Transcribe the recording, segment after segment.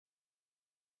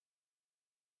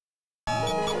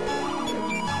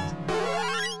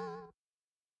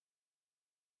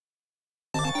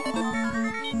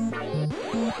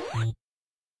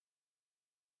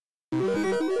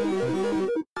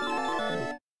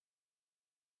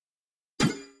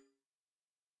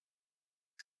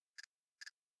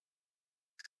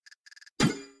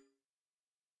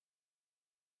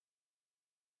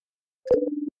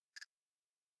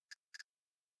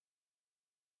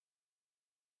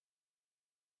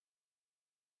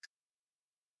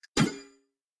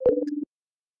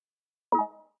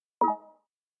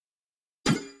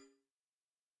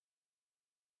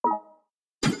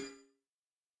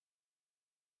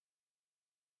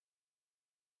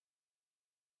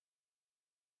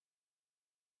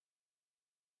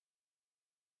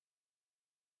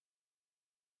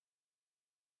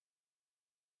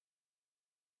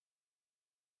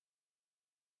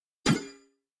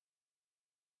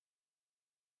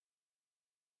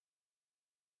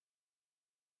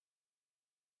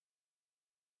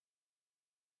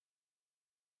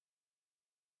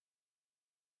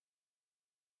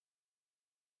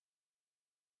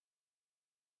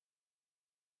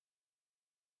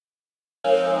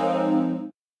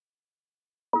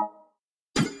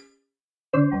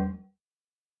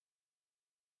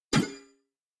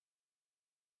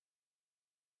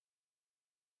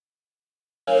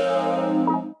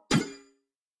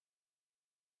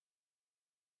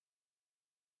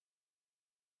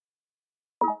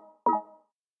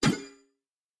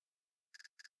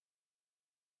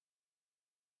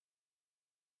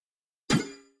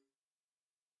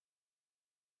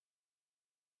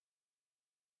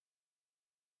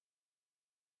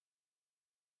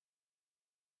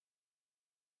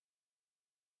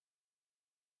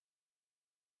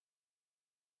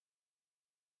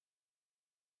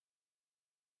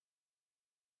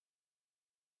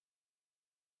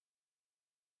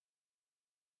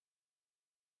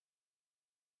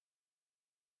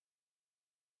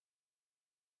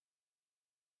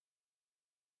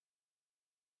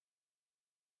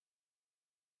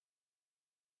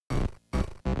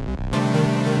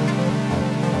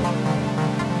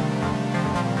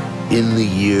In the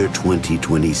year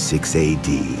 2026 AD,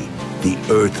 the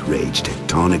Earth Rage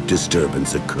tectonic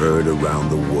disturbance occurred around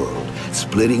the world,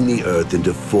 splitting the Earth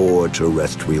into 4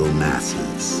 terrestrial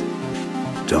masses.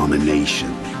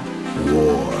 Domination,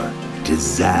 war,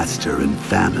 disaster, and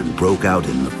famine broke out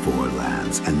in the Four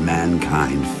Lands, and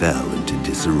mankind fell into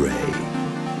disarray.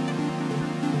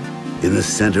 In the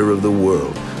center of the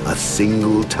world, a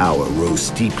single tower rose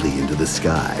steeply into the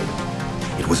sky.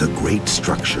 It was a great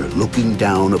structure looking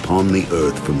down upon the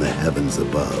Earth from the heavens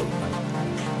above.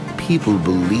 People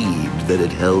believed that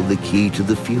it held the key to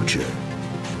the future.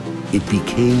 It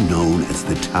became known as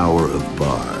the Tower of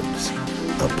Barbs,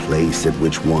 a place at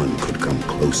which one could come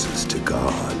closest to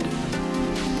God.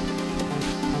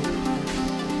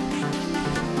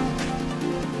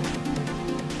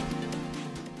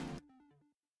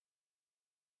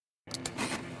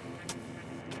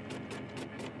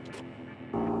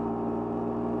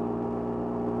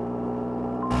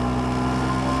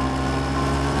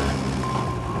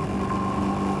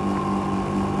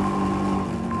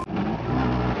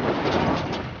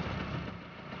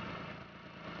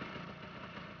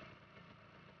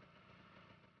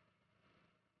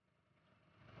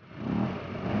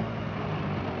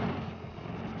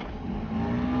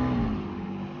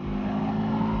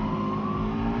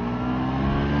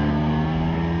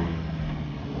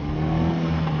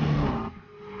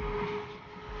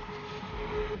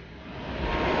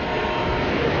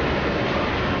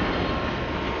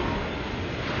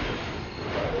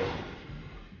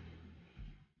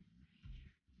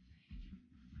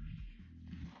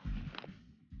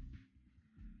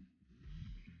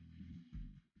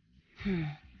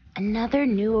 Another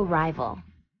new arrival.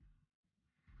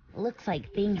 Looks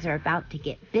like things are about to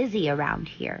get busy around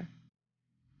here.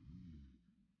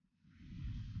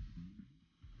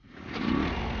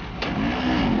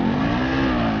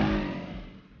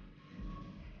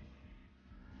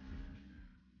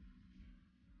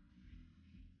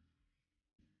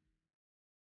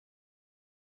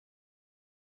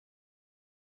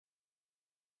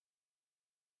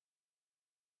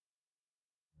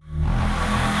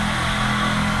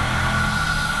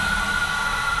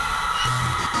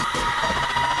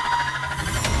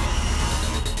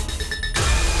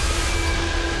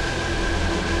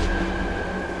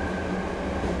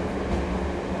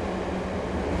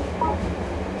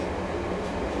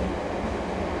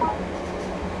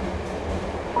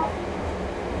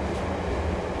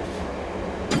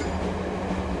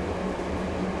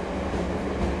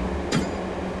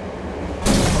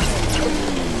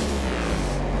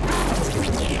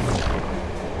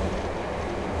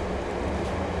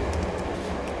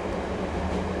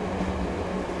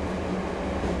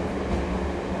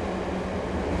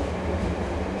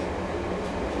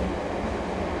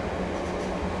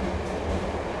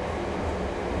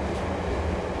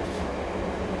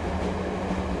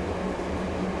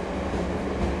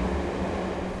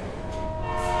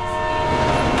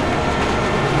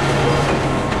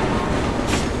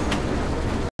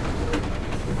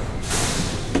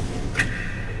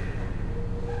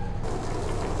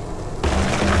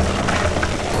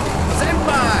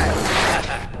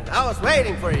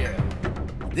 Waiting for you.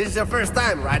 This is your first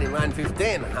time riding Line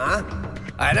 15, huh?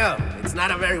 I know, it's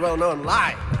not a very well-known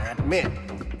line, I admit.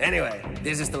 Anyway,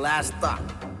 this is the last stop.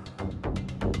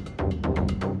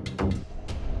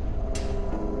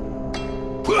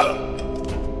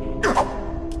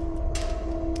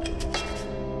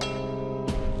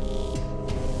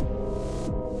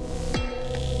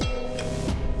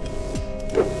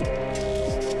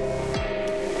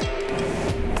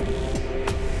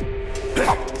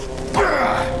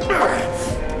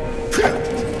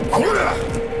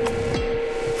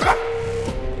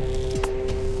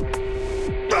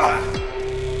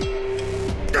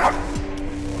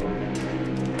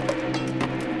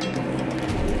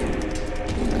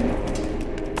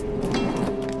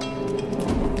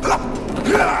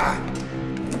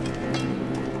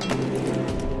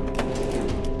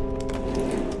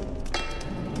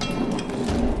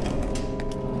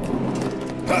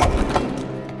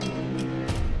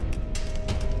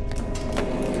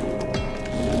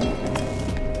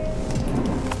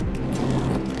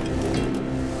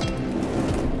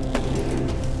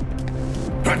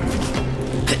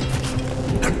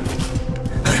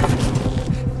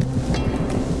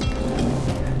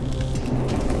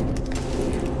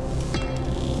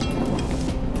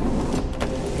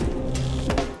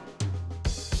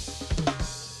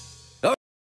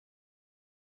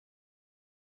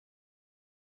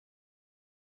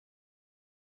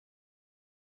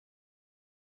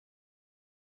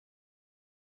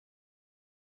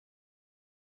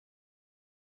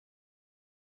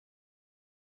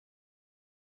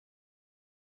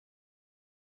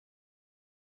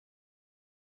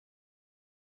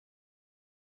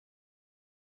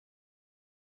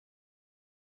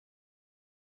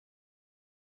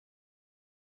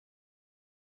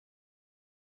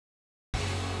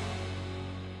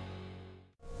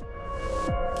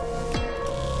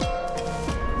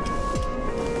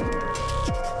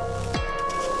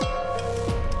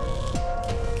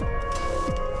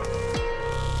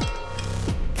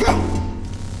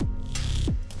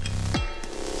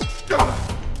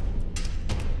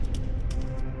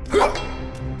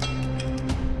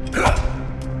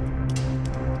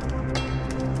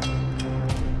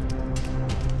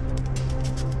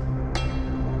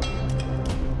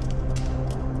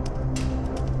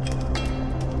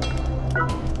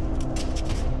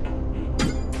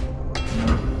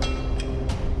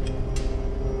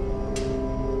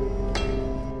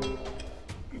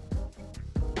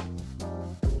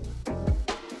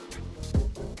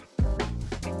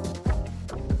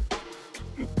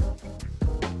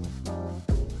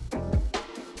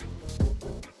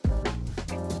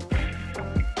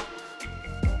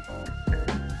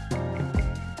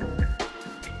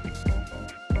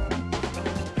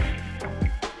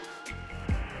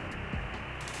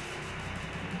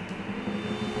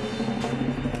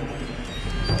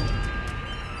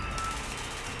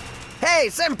 Hey,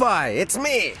 Senpai, it's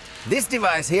me! This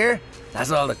device here,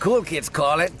 that's all the cool kids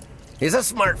call it, is a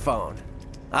smartphone.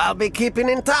 I'll be keeping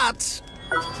in touch.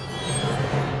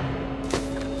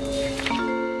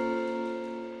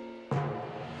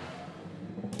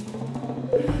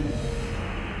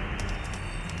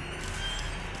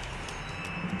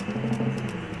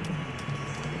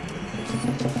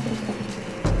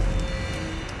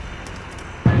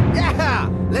 Yeah!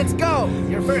 Let's go!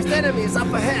 Your first enemy is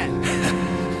up ahead.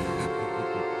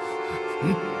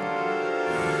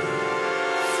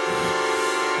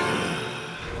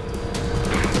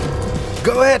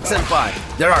 Go ahead,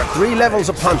 Senpai. There are 3 levels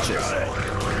of punches.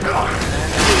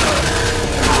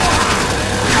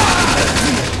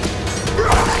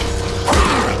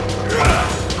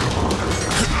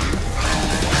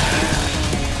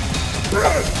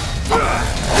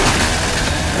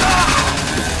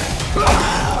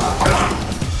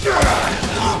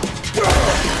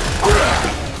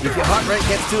 If your heart rate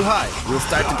gets too high, you'll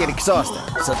start to get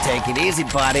exhausted. So take it easy,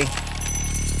 buddy.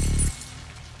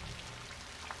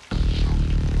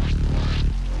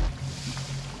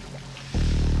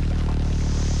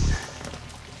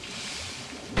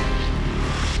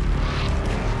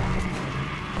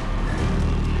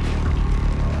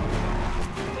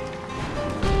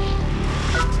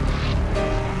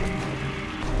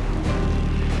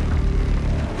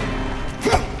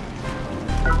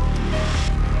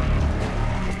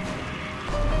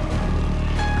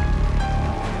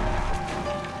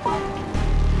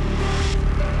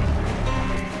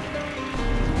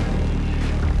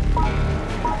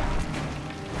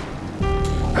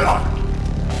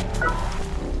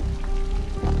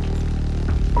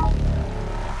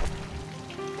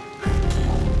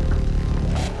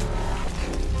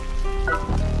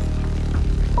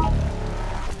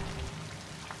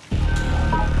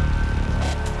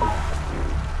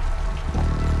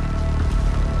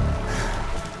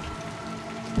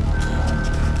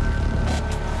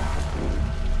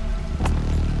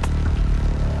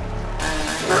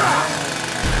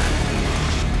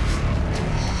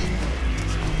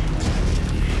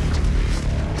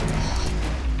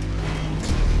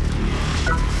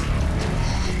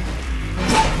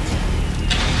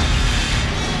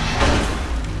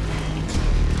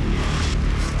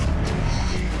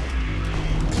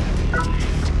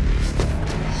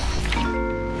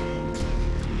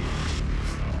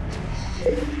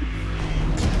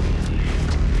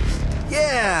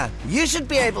 Yeah, you should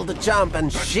be able to jump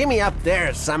and shimmy up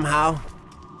there somehow.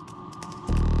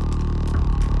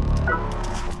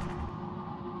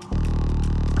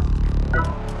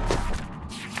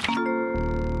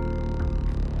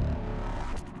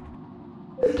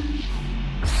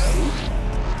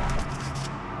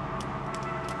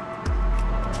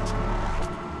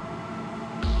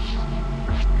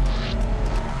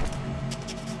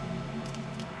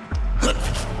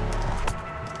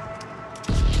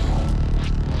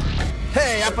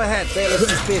 Hey, up ahead, they look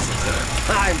suspicious.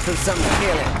 Time for some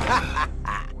killing.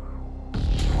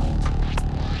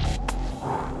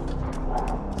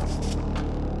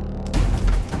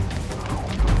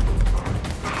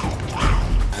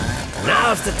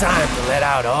 Now's the time to let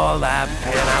out all that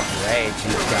pent-up rage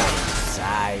you've got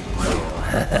inside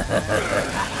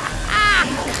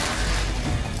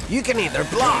you. You can either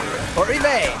block or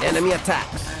evade enemy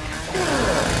attacks.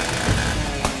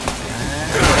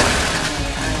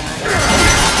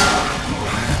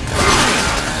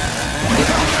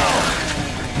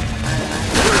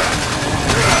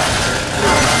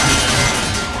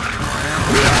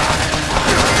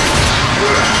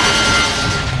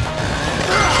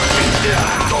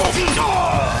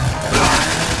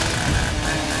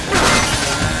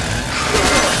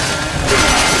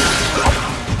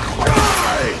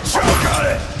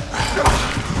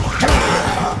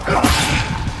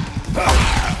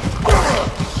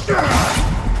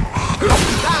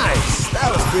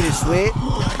 Pretty sweet.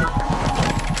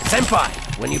 Senpai,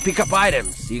 when you pick up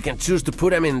items, you can choose to put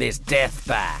them in this death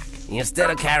bag instead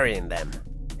of carrying them.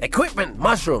 Equipment,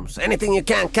 mushrooms, anything you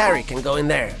can't carry can go in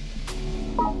there.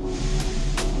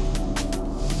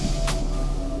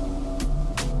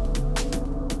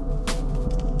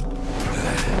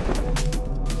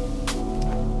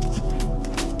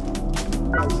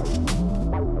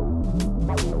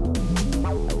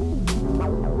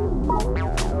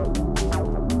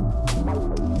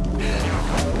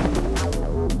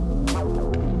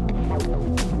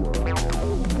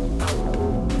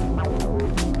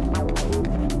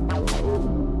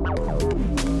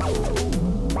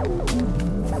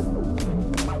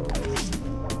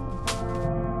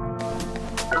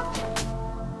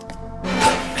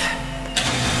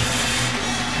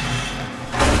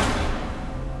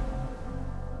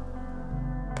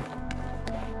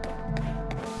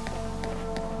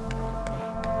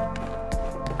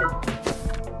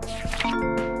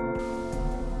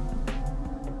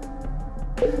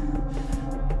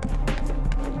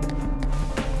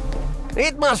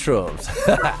 Eat mushrooms.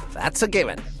 That's a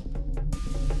given.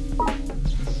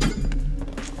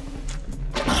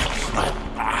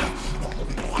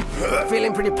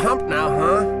 Feeling pretty pumped now,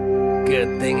 huh?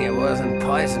 Good thing it wasn't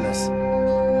poisonous.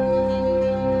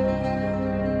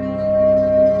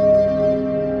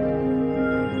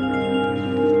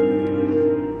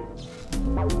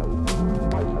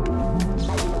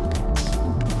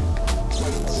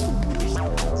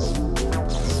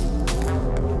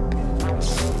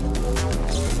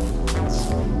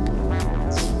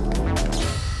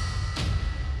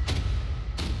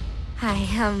 Hi,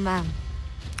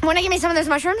 wanna give me some of those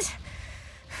mushrooms?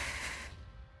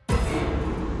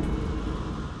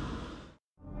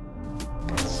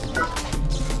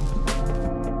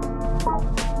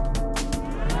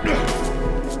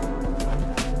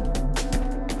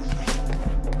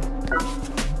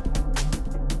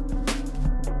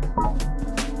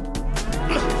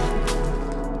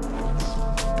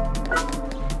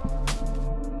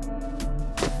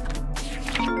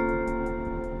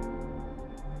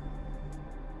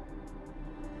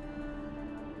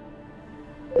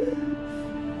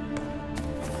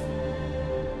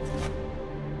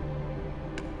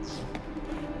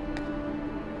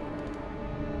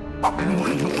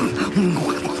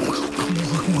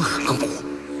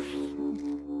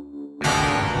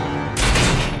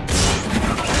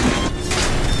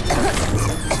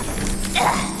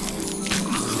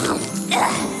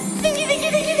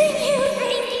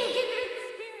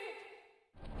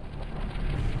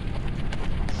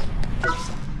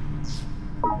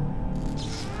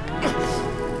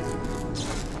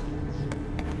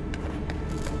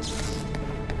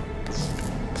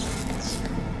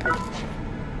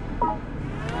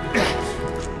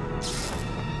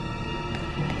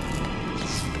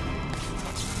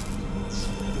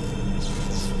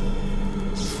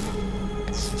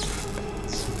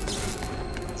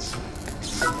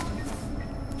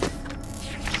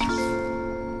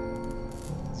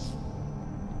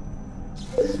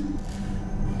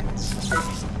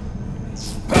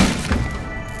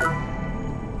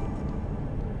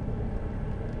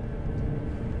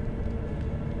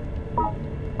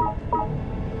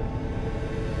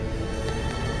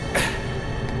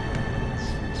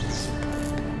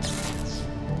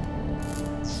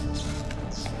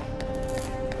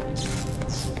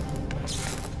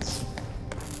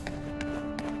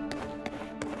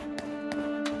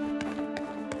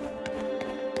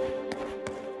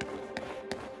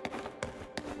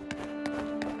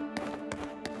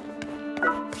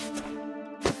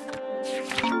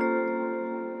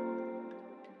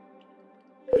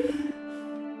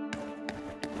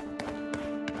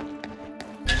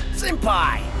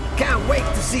 Senpai! Can't wait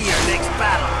to see your next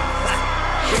battle!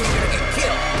 You're gonna get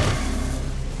killed!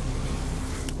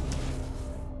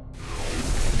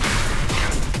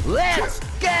 Let's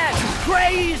get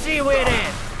crazy with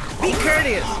it! Be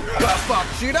courteous, but fuck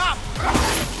shit up!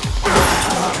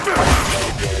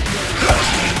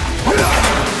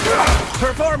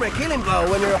 Perform a killing blow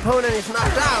when your opponent is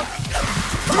knocked out!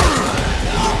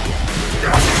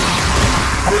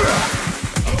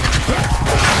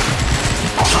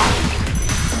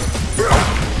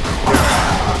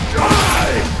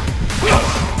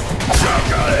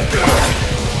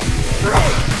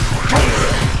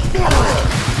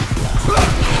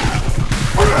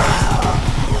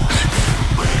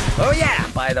 Oh yeah,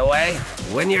 by the way,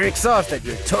 when you're exhausted,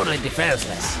 you're totally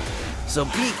defenseless. So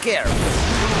be careful.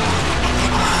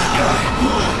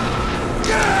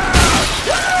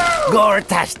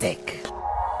 Gore-tastic.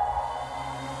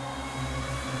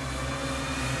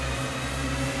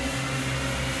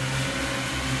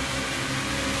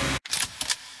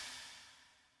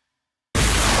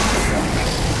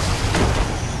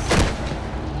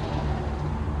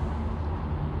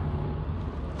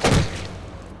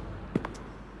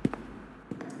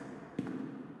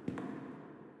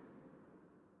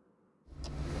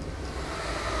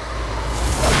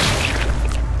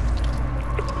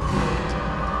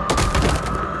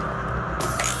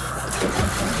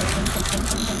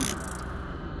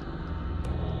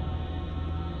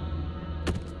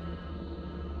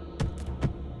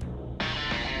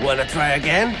 Wanna try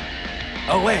again?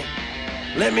 Oh wait,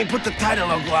 let me put the title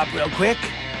logo up real quick.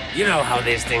 You know how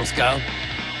these things go.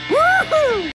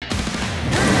 Woohoo!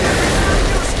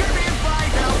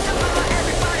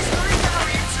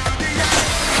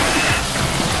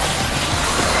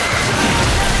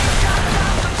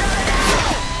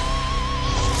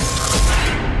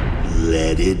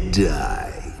 Let it die.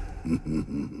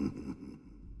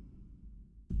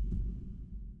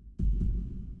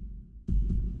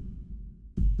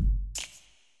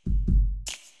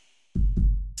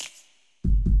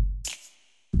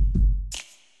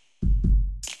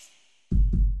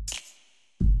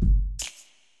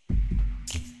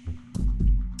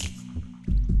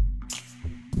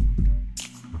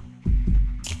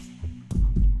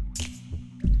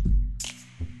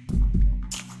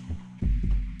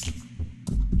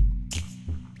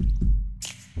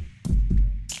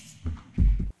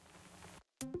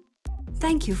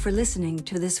 Thank you for listening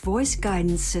to this voice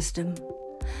guidance system.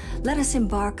 Let us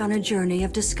embark on a journey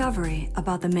of discovery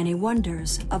about the many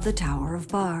wonders of the Tower of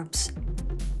Barbs.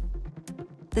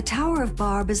 The Tower of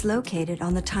Barb is located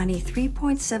on the tiny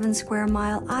 3.7 square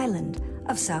mile island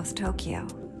of South Tokyo.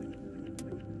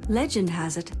 Legend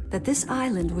has it that this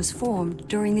island was formed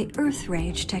during the Earth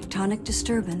Rage tectonic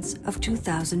disturbance of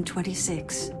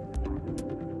 2026.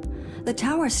 The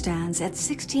tower stands at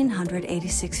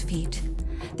 1,686 feet,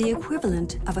 the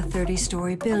equivalent of a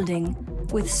 30-story building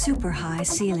with super high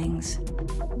ceilings.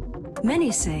 Many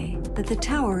say that the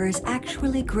tower is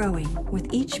actually growing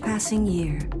with each passing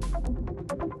year.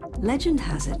 Legend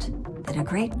has it that a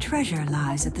great treasure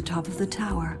lies at the top of the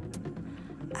tower.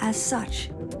 As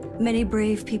such, many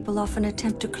brave people often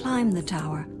attempt to climb the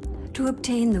tower to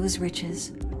obtain those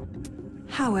riches.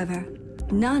 However,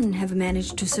 none have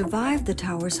managed to survive the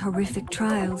tower's horrific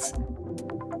trials,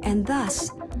 and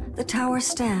thus the tower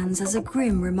stands as a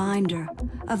grim reminder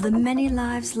of the many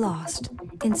lives lost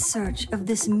in search of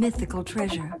this mythical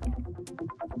treasure.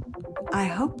 I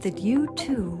hope that you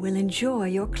too will enjoy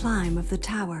your climb of the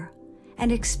tower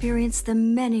and experience the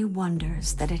many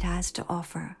wonders that it has to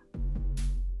offer.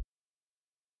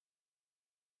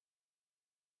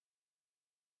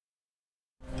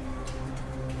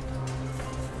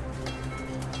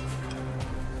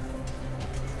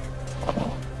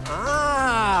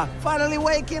 Ah, finally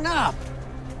waking up.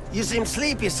 You seem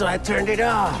sleepy, so I turned it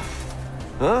off.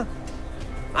 Huh?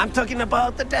 I'm talking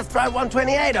about the Death Drive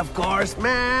 128, of course,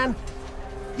 man.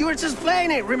 You were just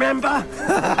playing it, remember?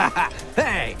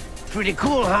 Hey, pretty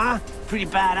cool, huh? Pretty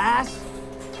badass?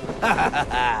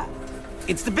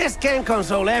 It's the best game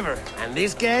console ever, and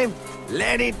this game,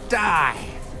 let it die.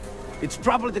 It's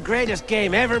probably the greatest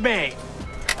game ever made.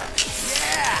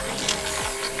 Yeah!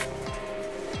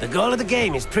 The goal of the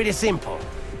game is pretty simple.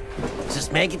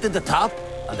 Just make it to the top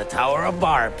of the Tower of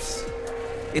Barbs.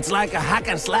 It's like a hack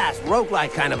and slash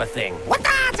roguelike kind of a thing.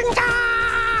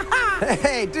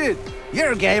 Hey, dude,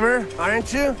 you're a gamer,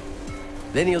 aren't you?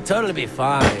 Then you'll totally be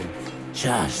fine.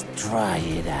 Just try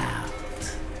it out.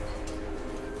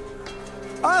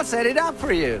 I'll set it up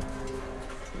for you.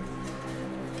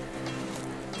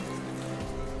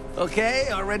 Okay,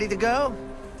 all ready to go?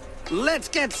 Let's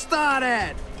get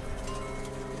started!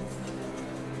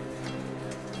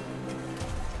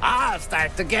 I'll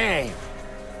start the game.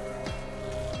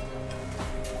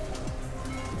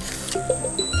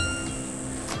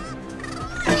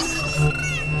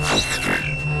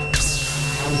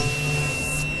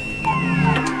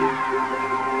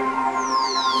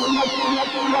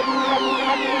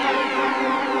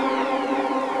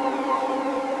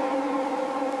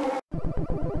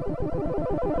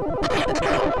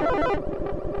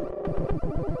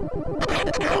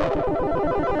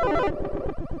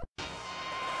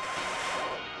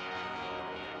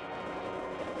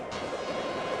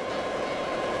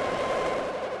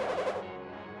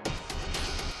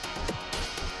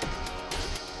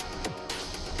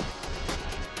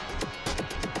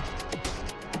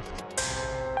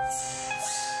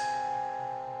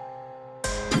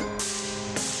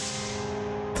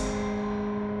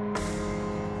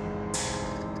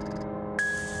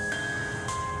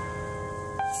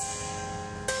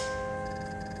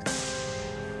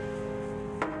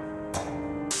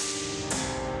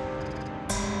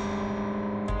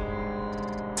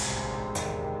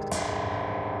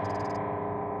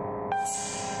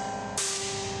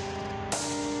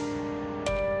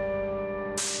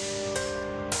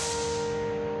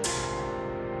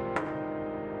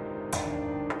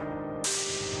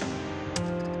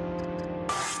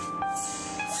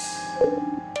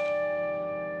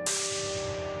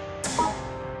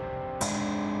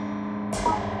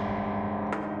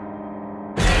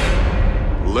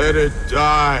 Let it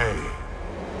die.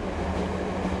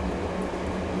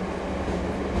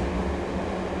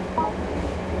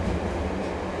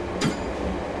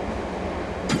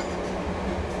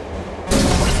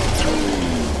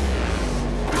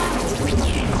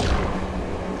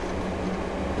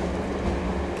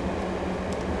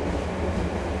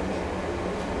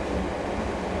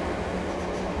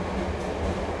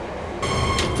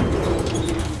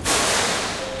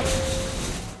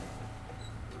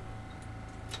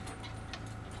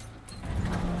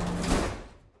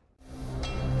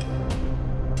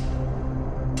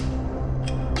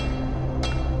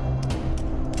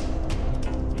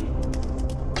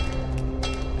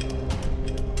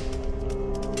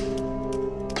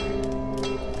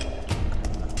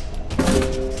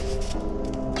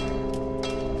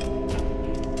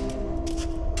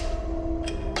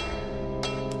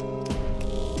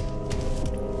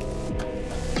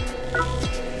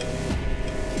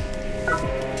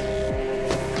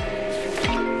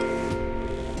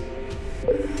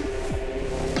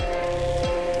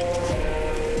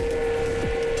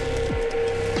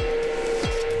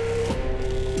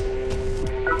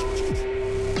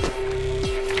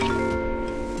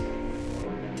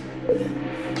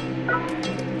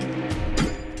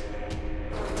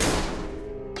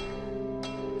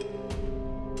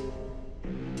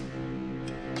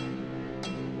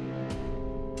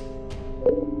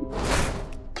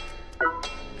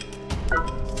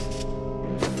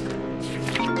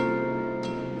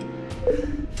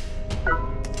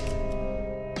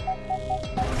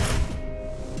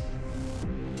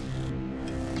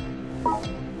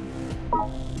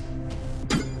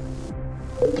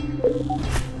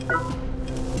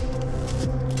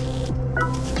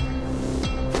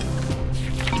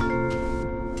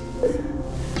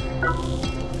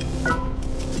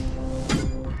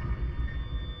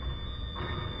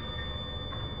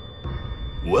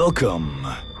 Welcome.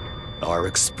 Our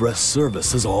express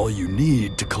service is all you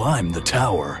need to climb the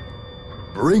tower.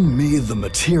 Bring me the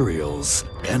materials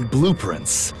and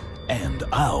blueprints, and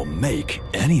I'll make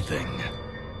anything.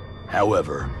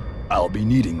 However, I'll be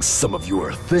needing some of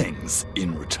your things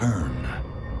in return.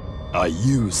 I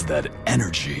use that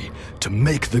energy to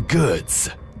make the goods.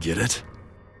 Get it?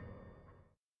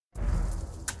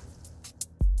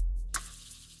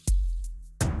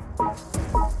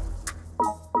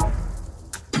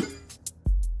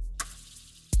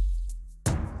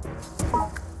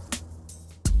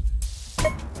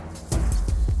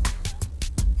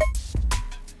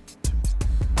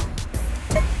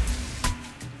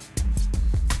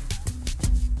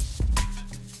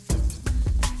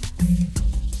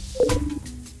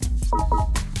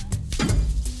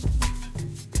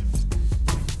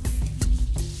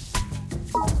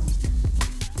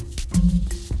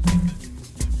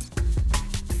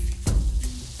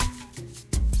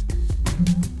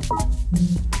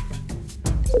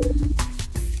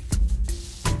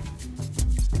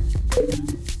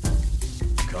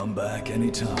 Come back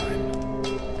anytime.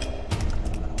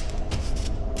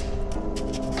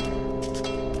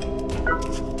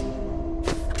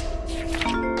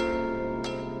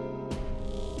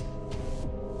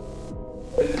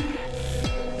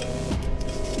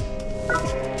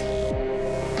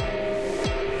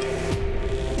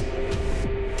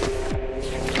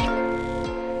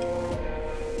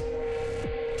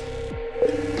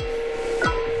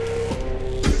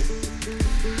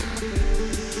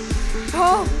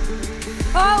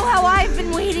 Oh, how I've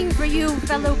been waiting for you,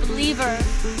 fellow believer,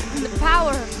 in the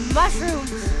power of mushrooms.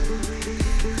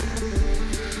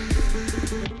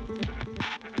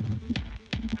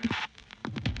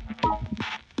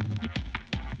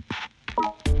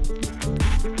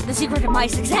 The secret of my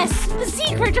success! The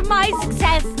secret of my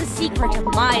success! The secret of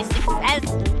my success!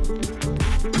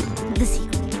 The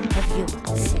secret of your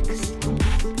success.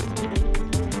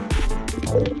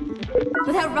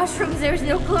 Without mushrooms, there is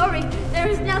no glory. There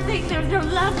is nothing. There is no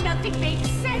love. Nothing makes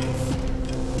sense.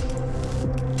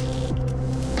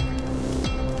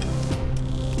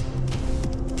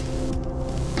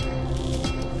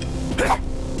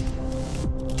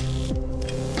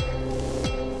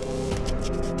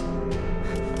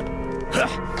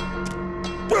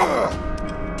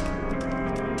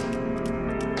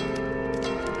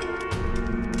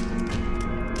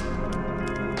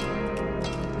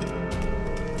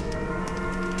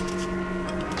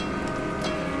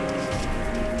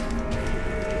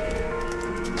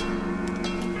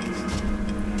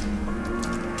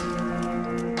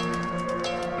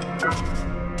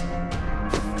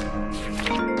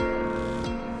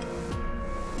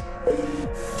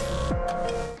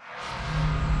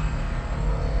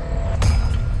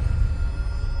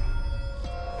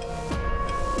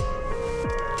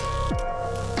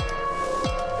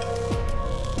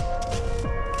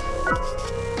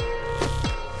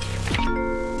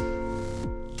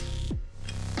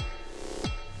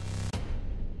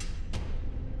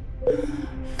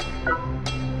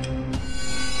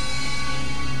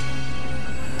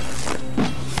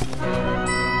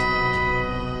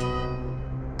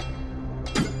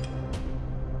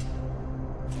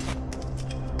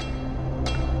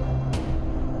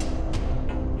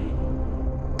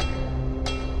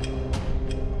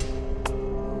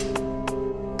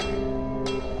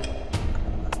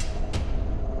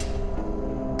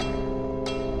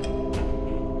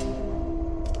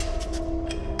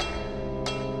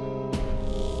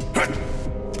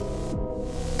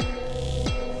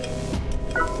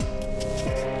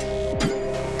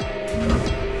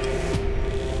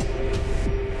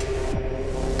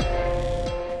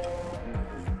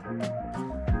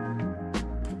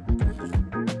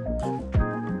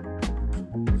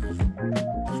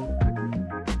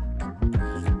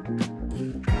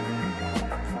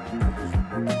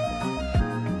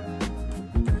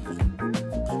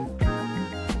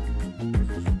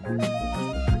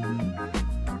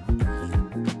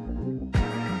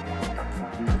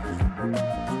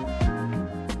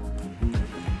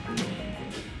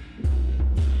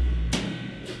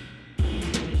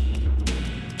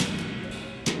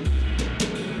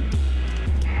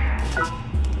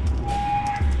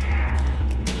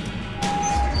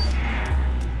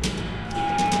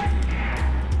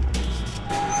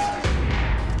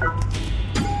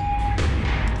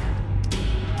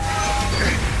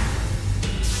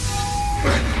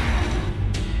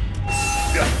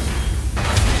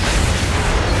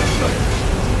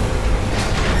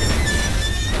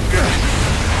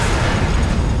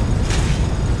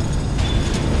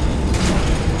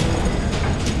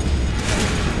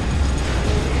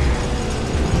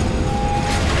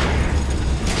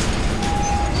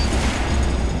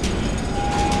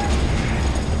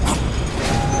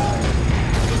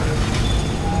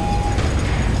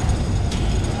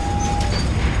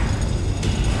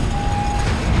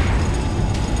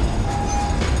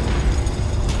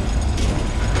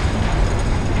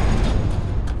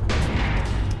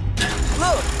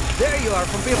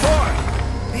 from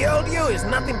before. The old you is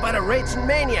nothing but a raging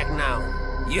maniac now.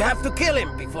 You have to kill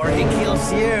him before he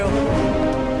kills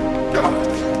you.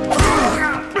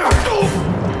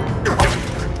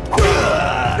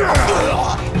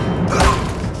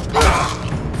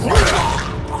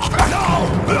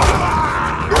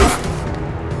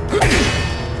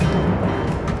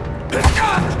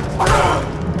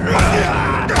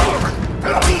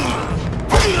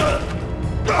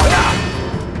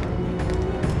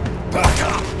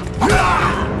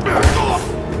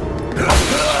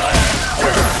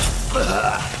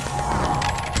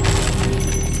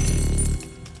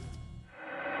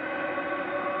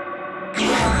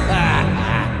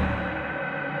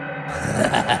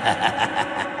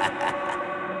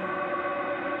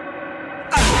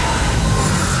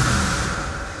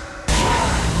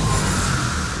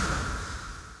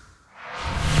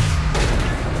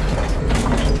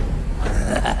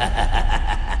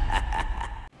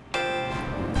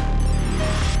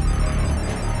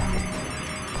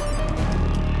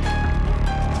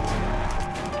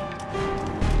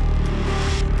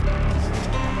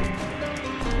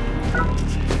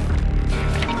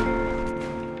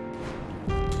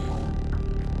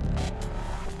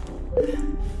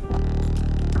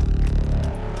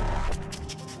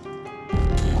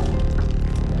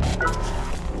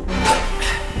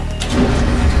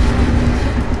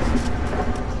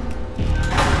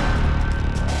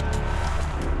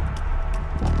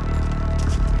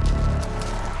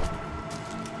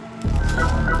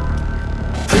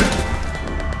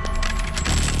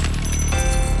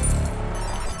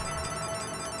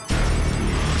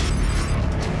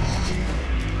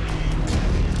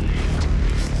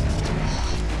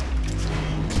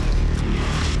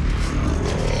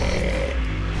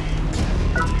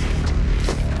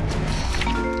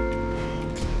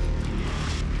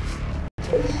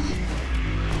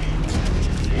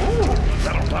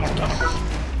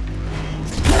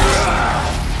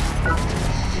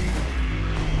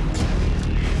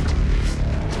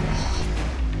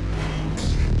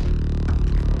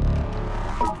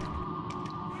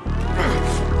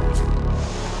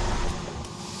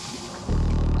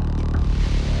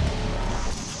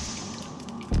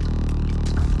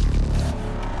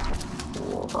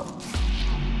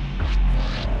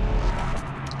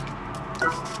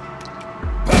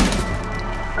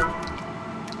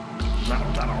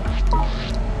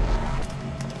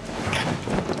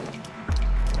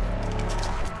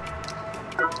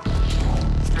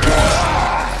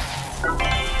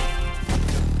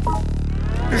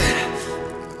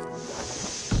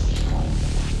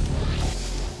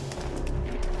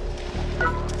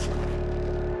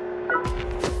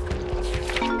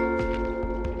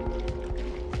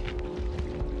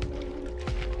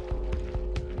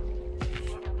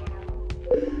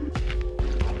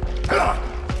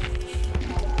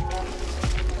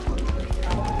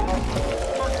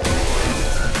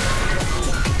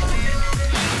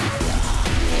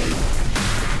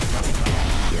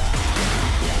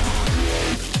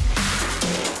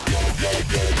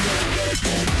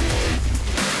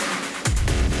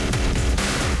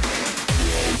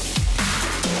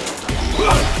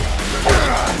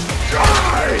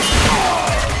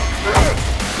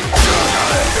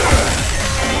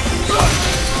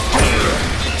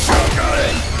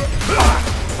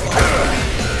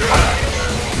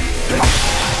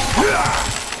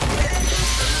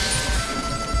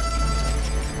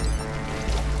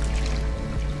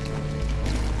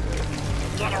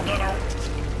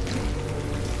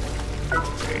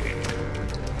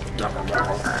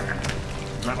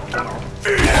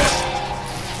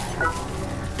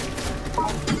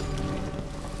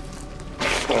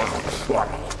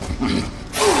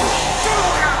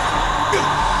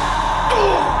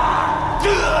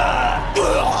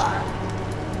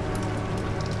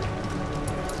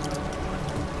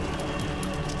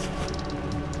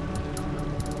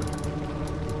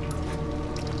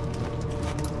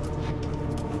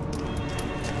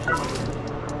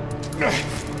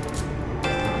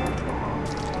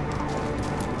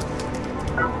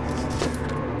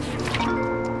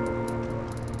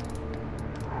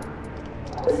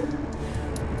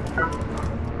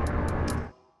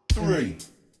 Three,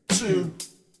 two,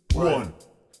 one.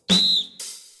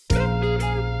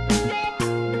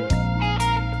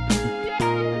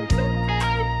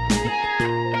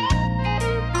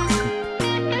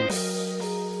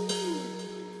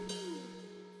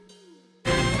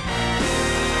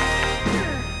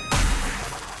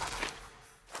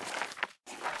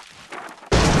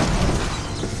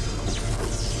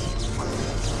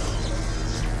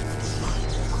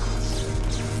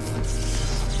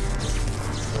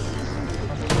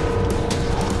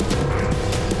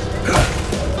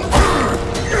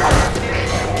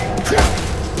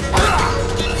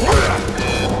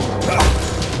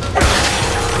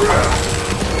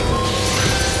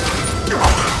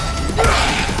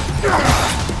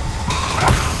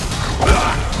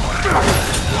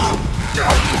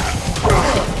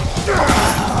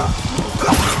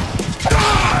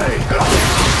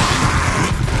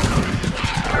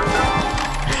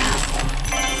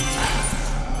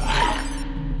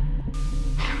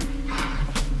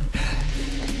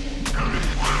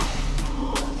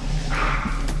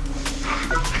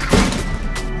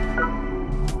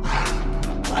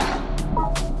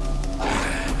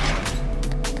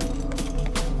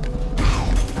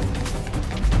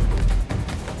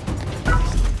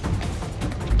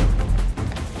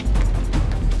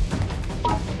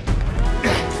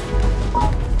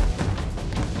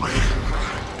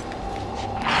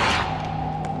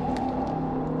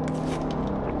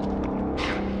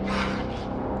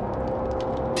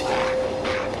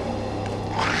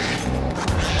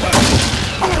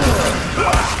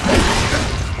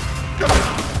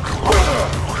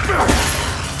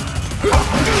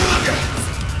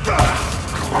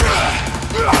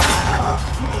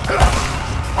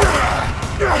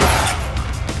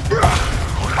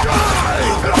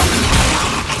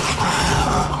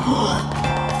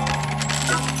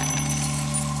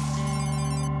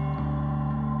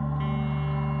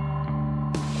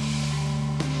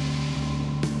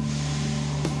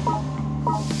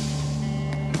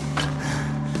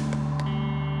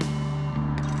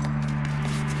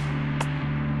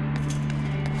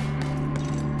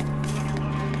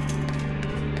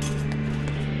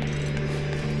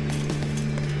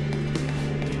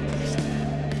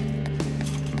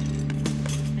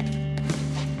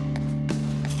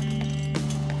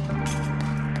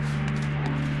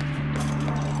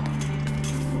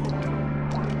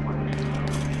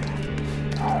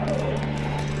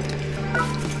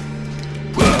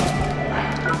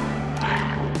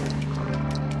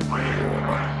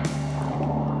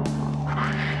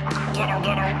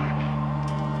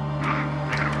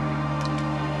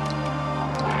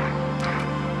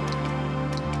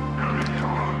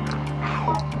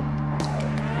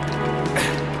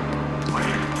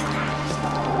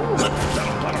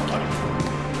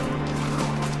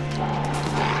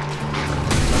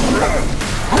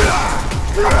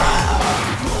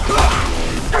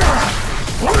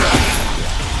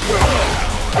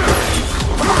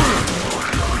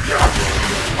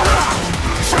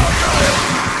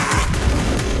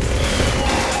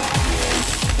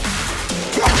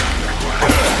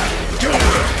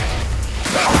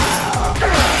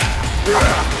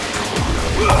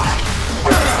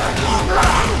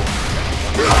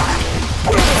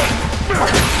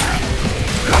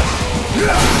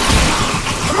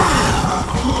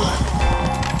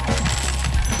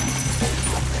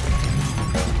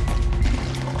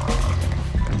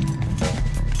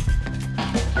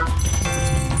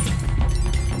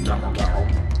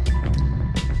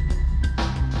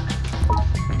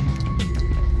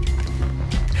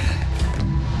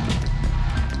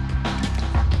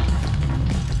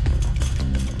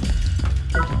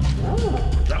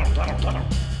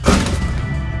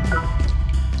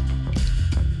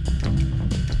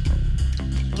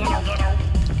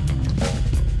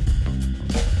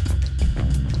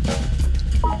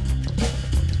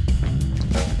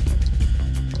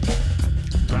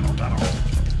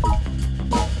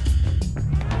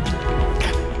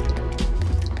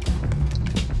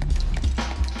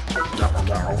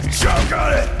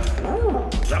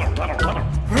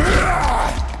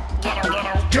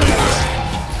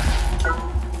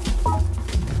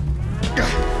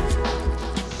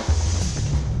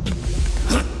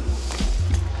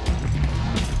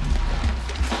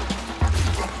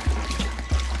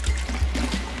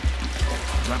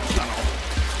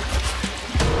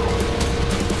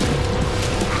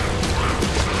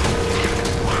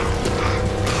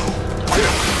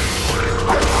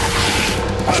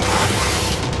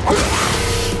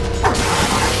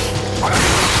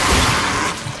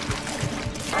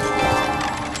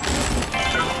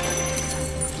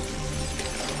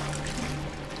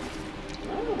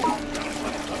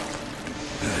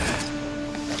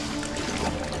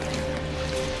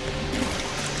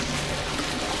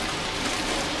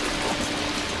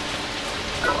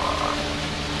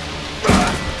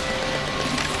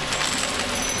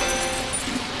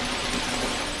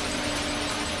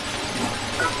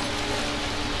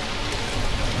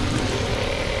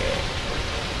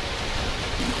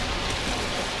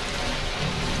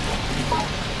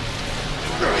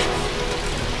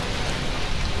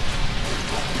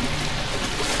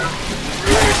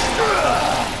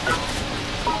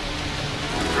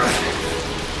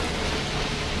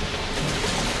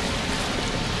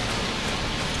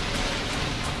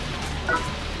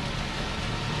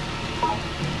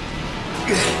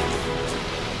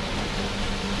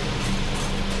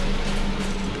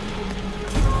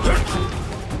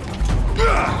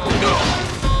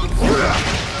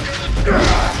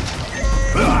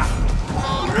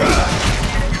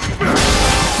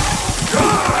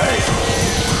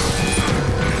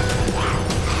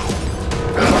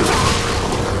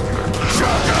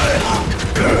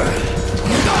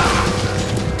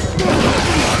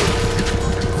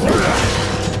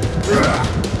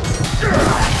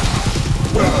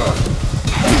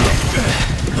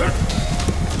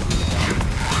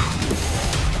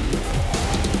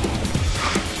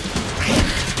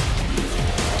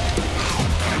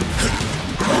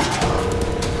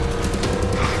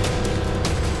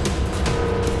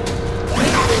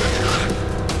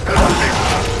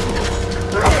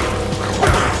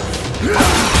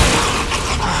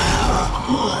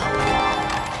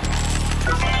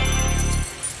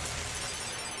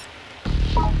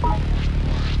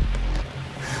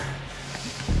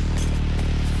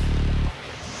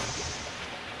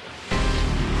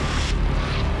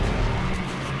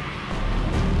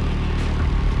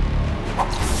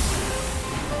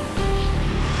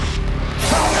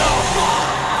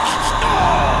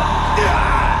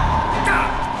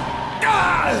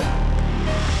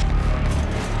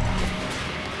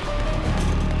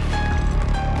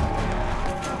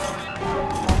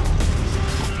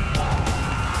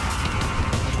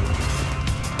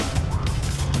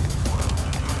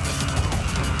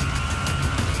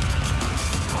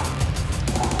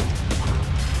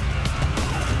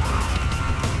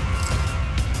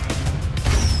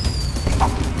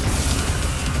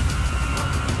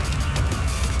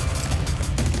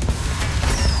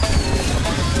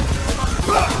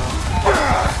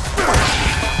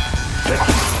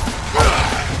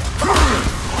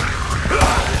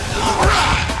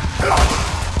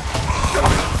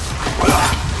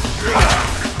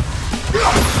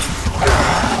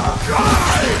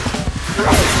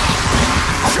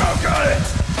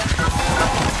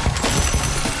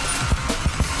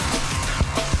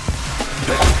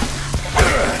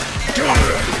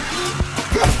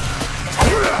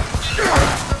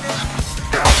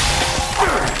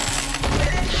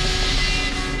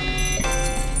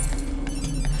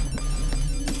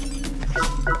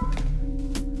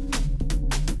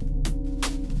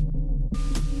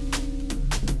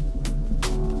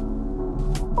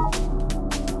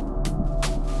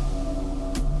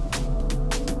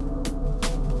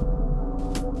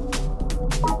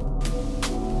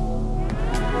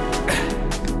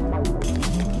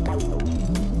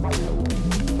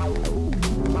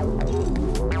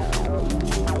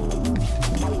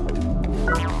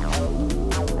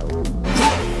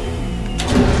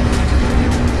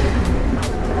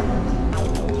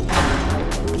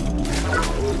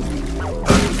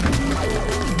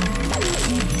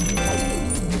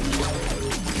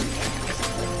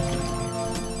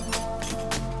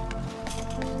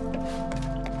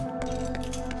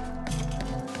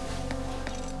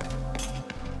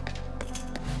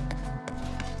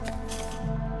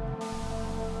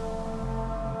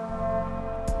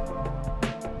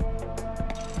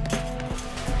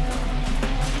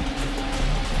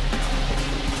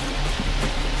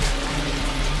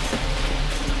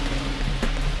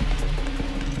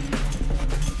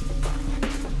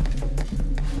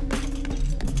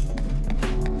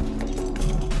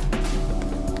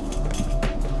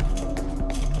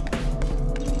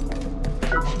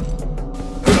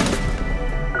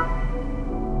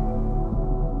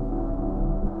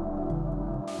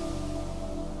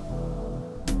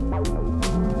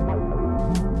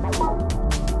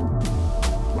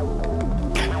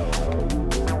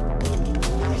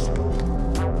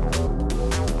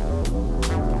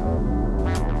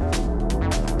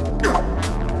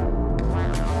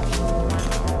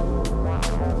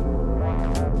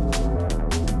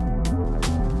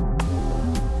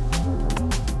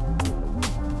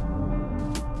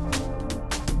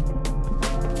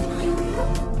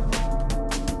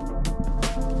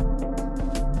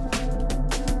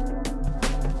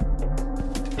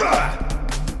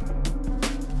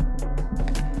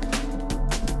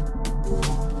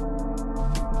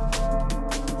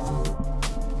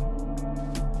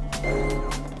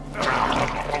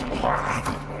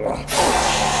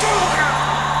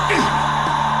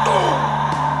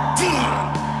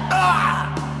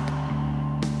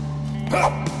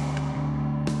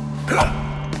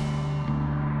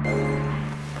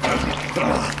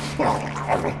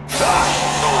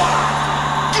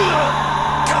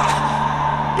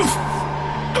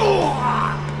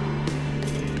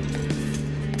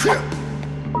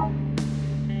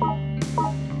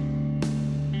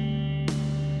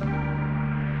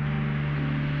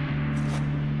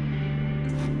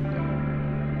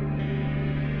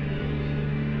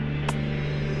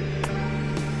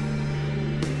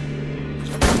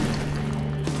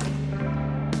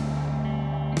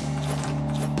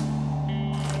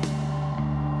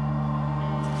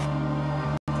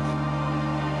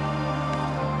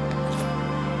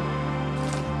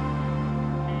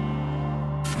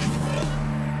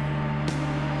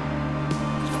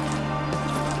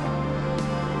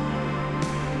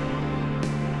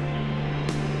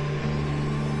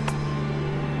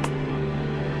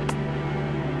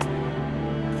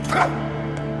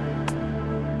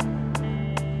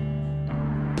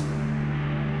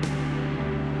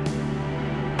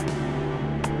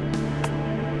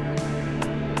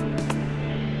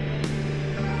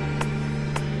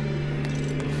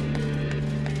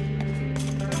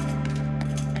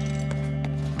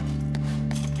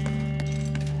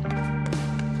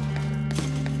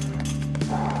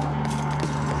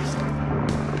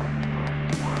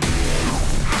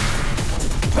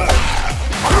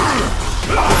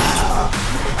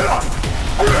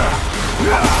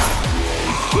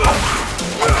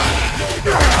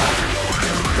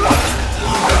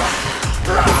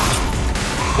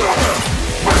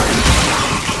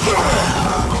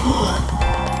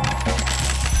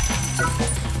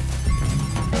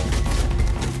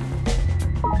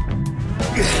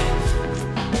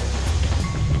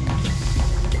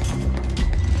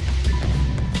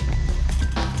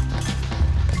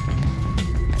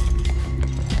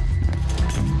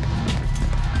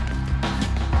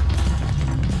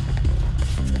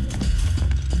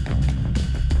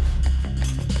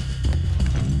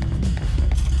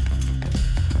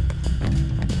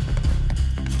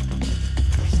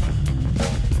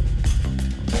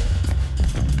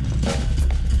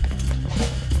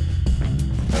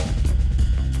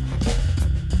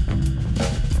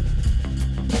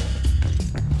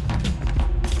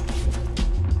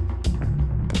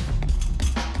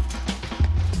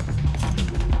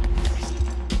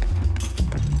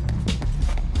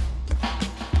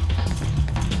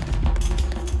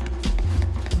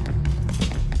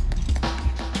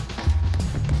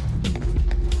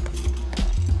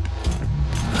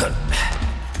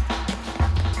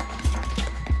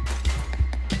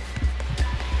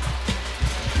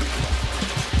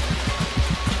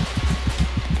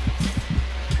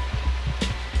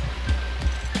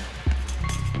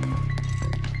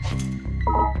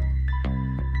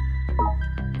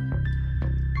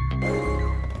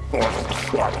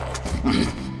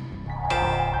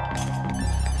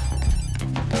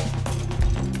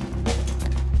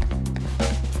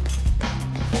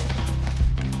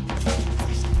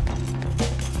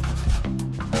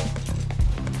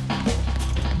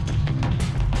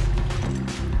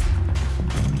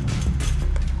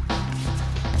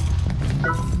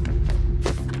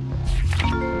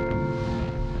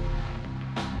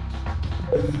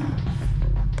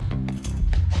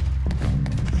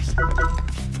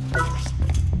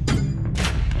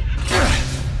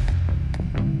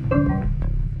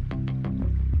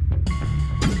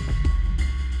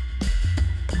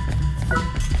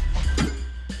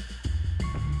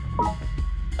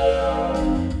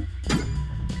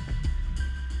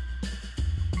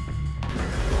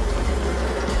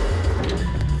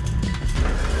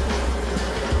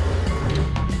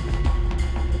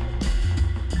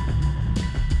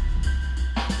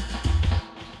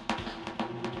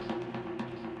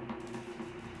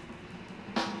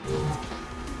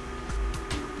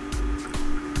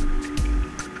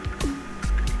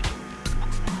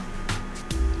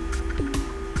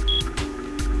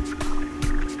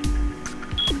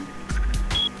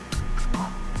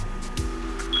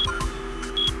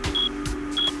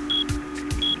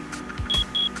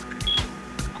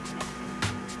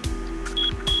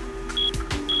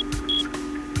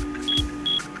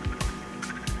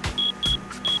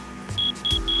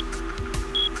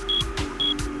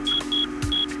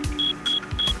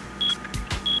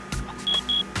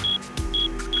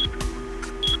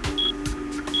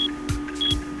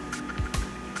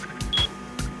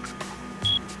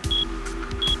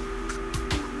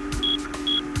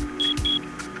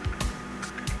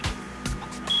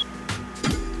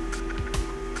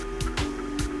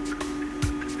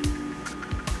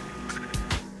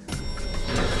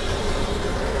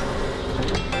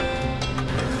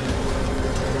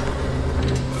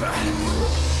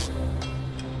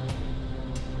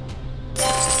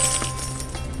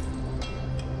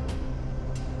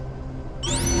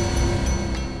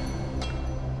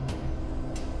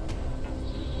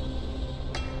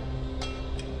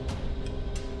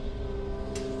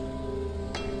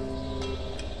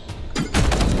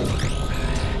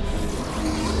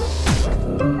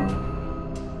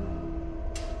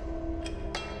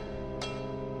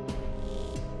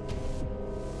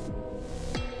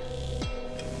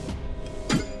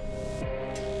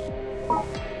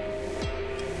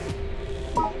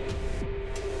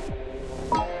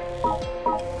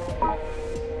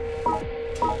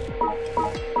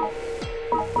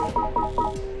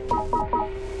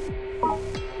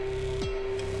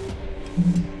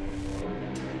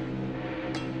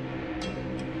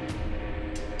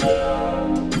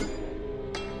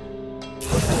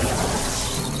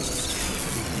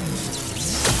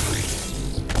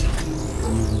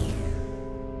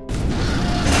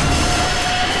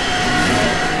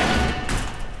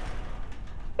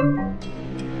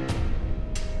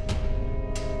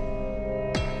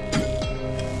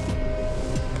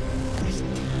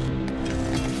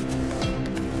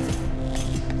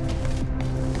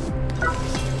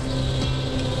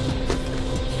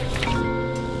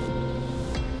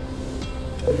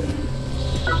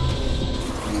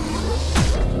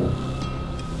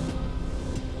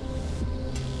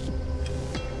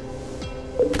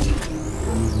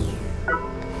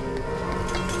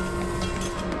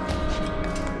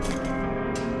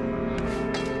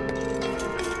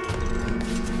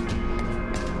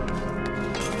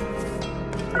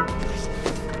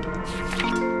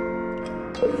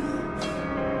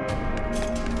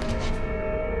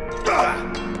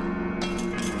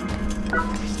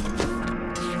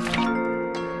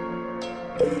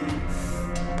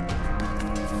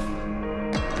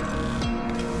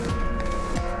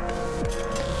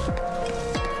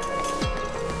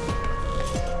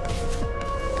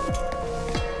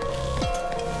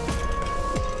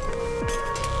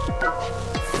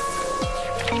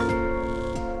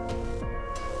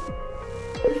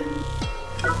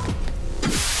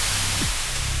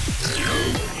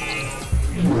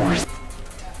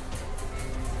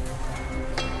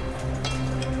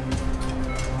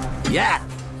 Yeah,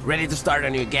 ready to start a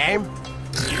new game?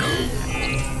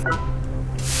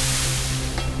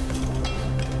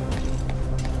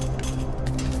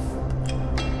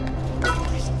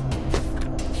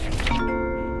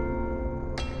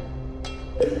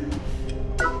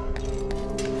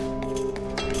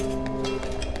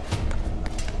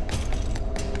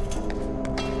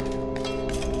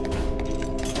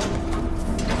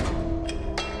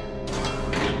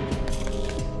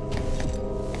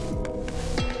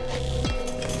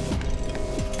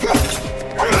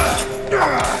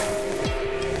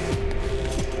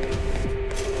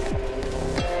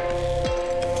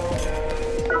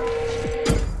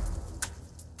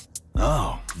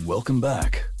 Welcome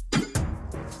back.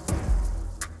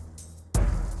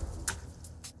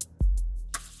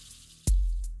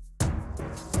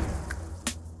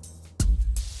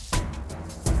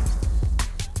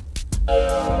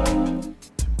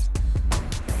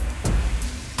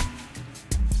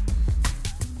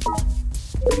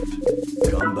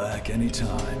 back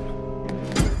anytime.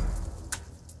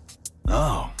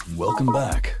 Oh, welcome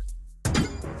back.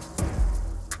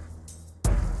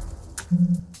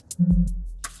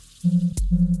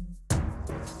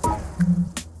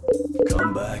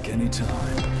 Come back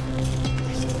anytime.